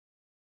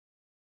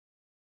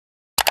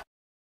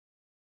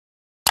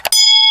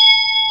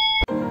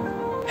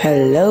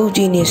Hello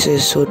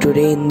geniuses, so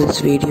today in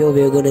this video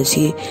we are gonna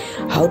see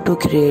how to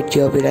create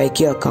your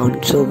vidIQ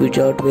account. So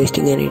without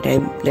wasting any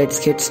time, let's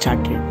get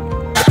started.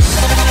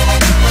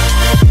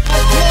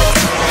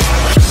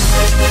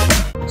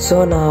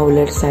 So now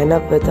let's sign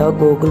up with our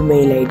Google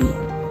mail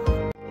ID.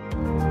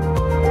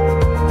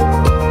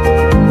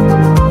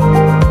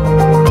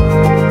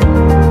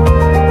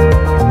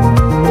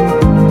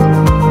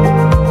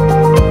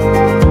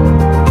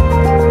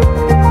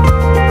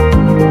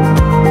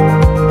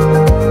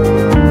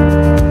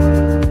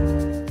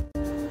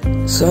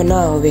 So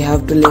now we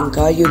have to link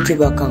our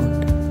YouTube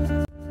account.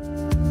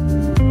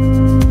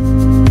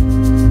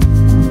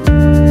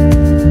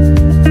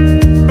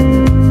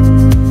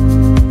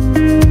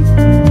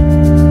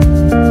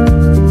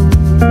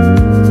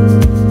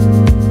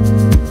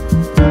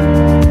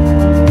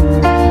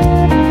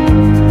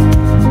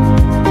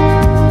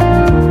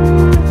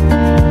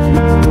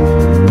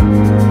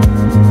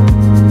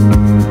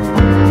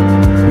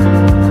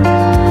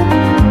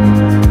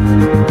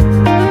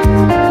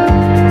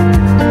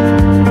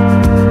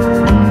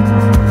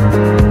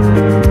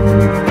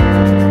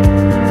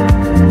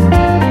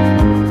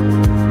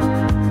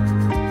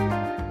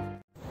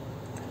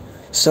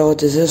 So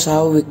this is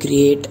how we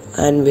create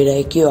an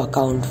vidIQ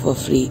account for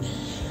free.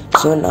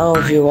 So now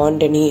if you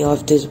want any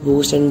of this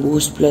Boost and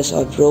Boost Plus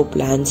or Pro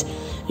plans,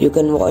 you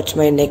can watch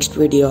my next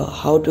video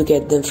how to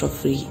get them for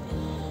free.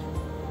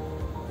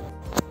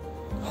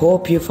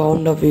 Hope you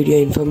found the video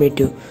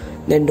informative.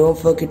 Then don't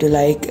forget to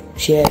like,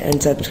 share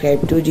and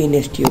subscribe to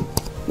GeniusTube.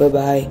 Bye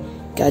bye.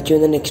 Catch you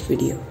in the next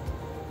video.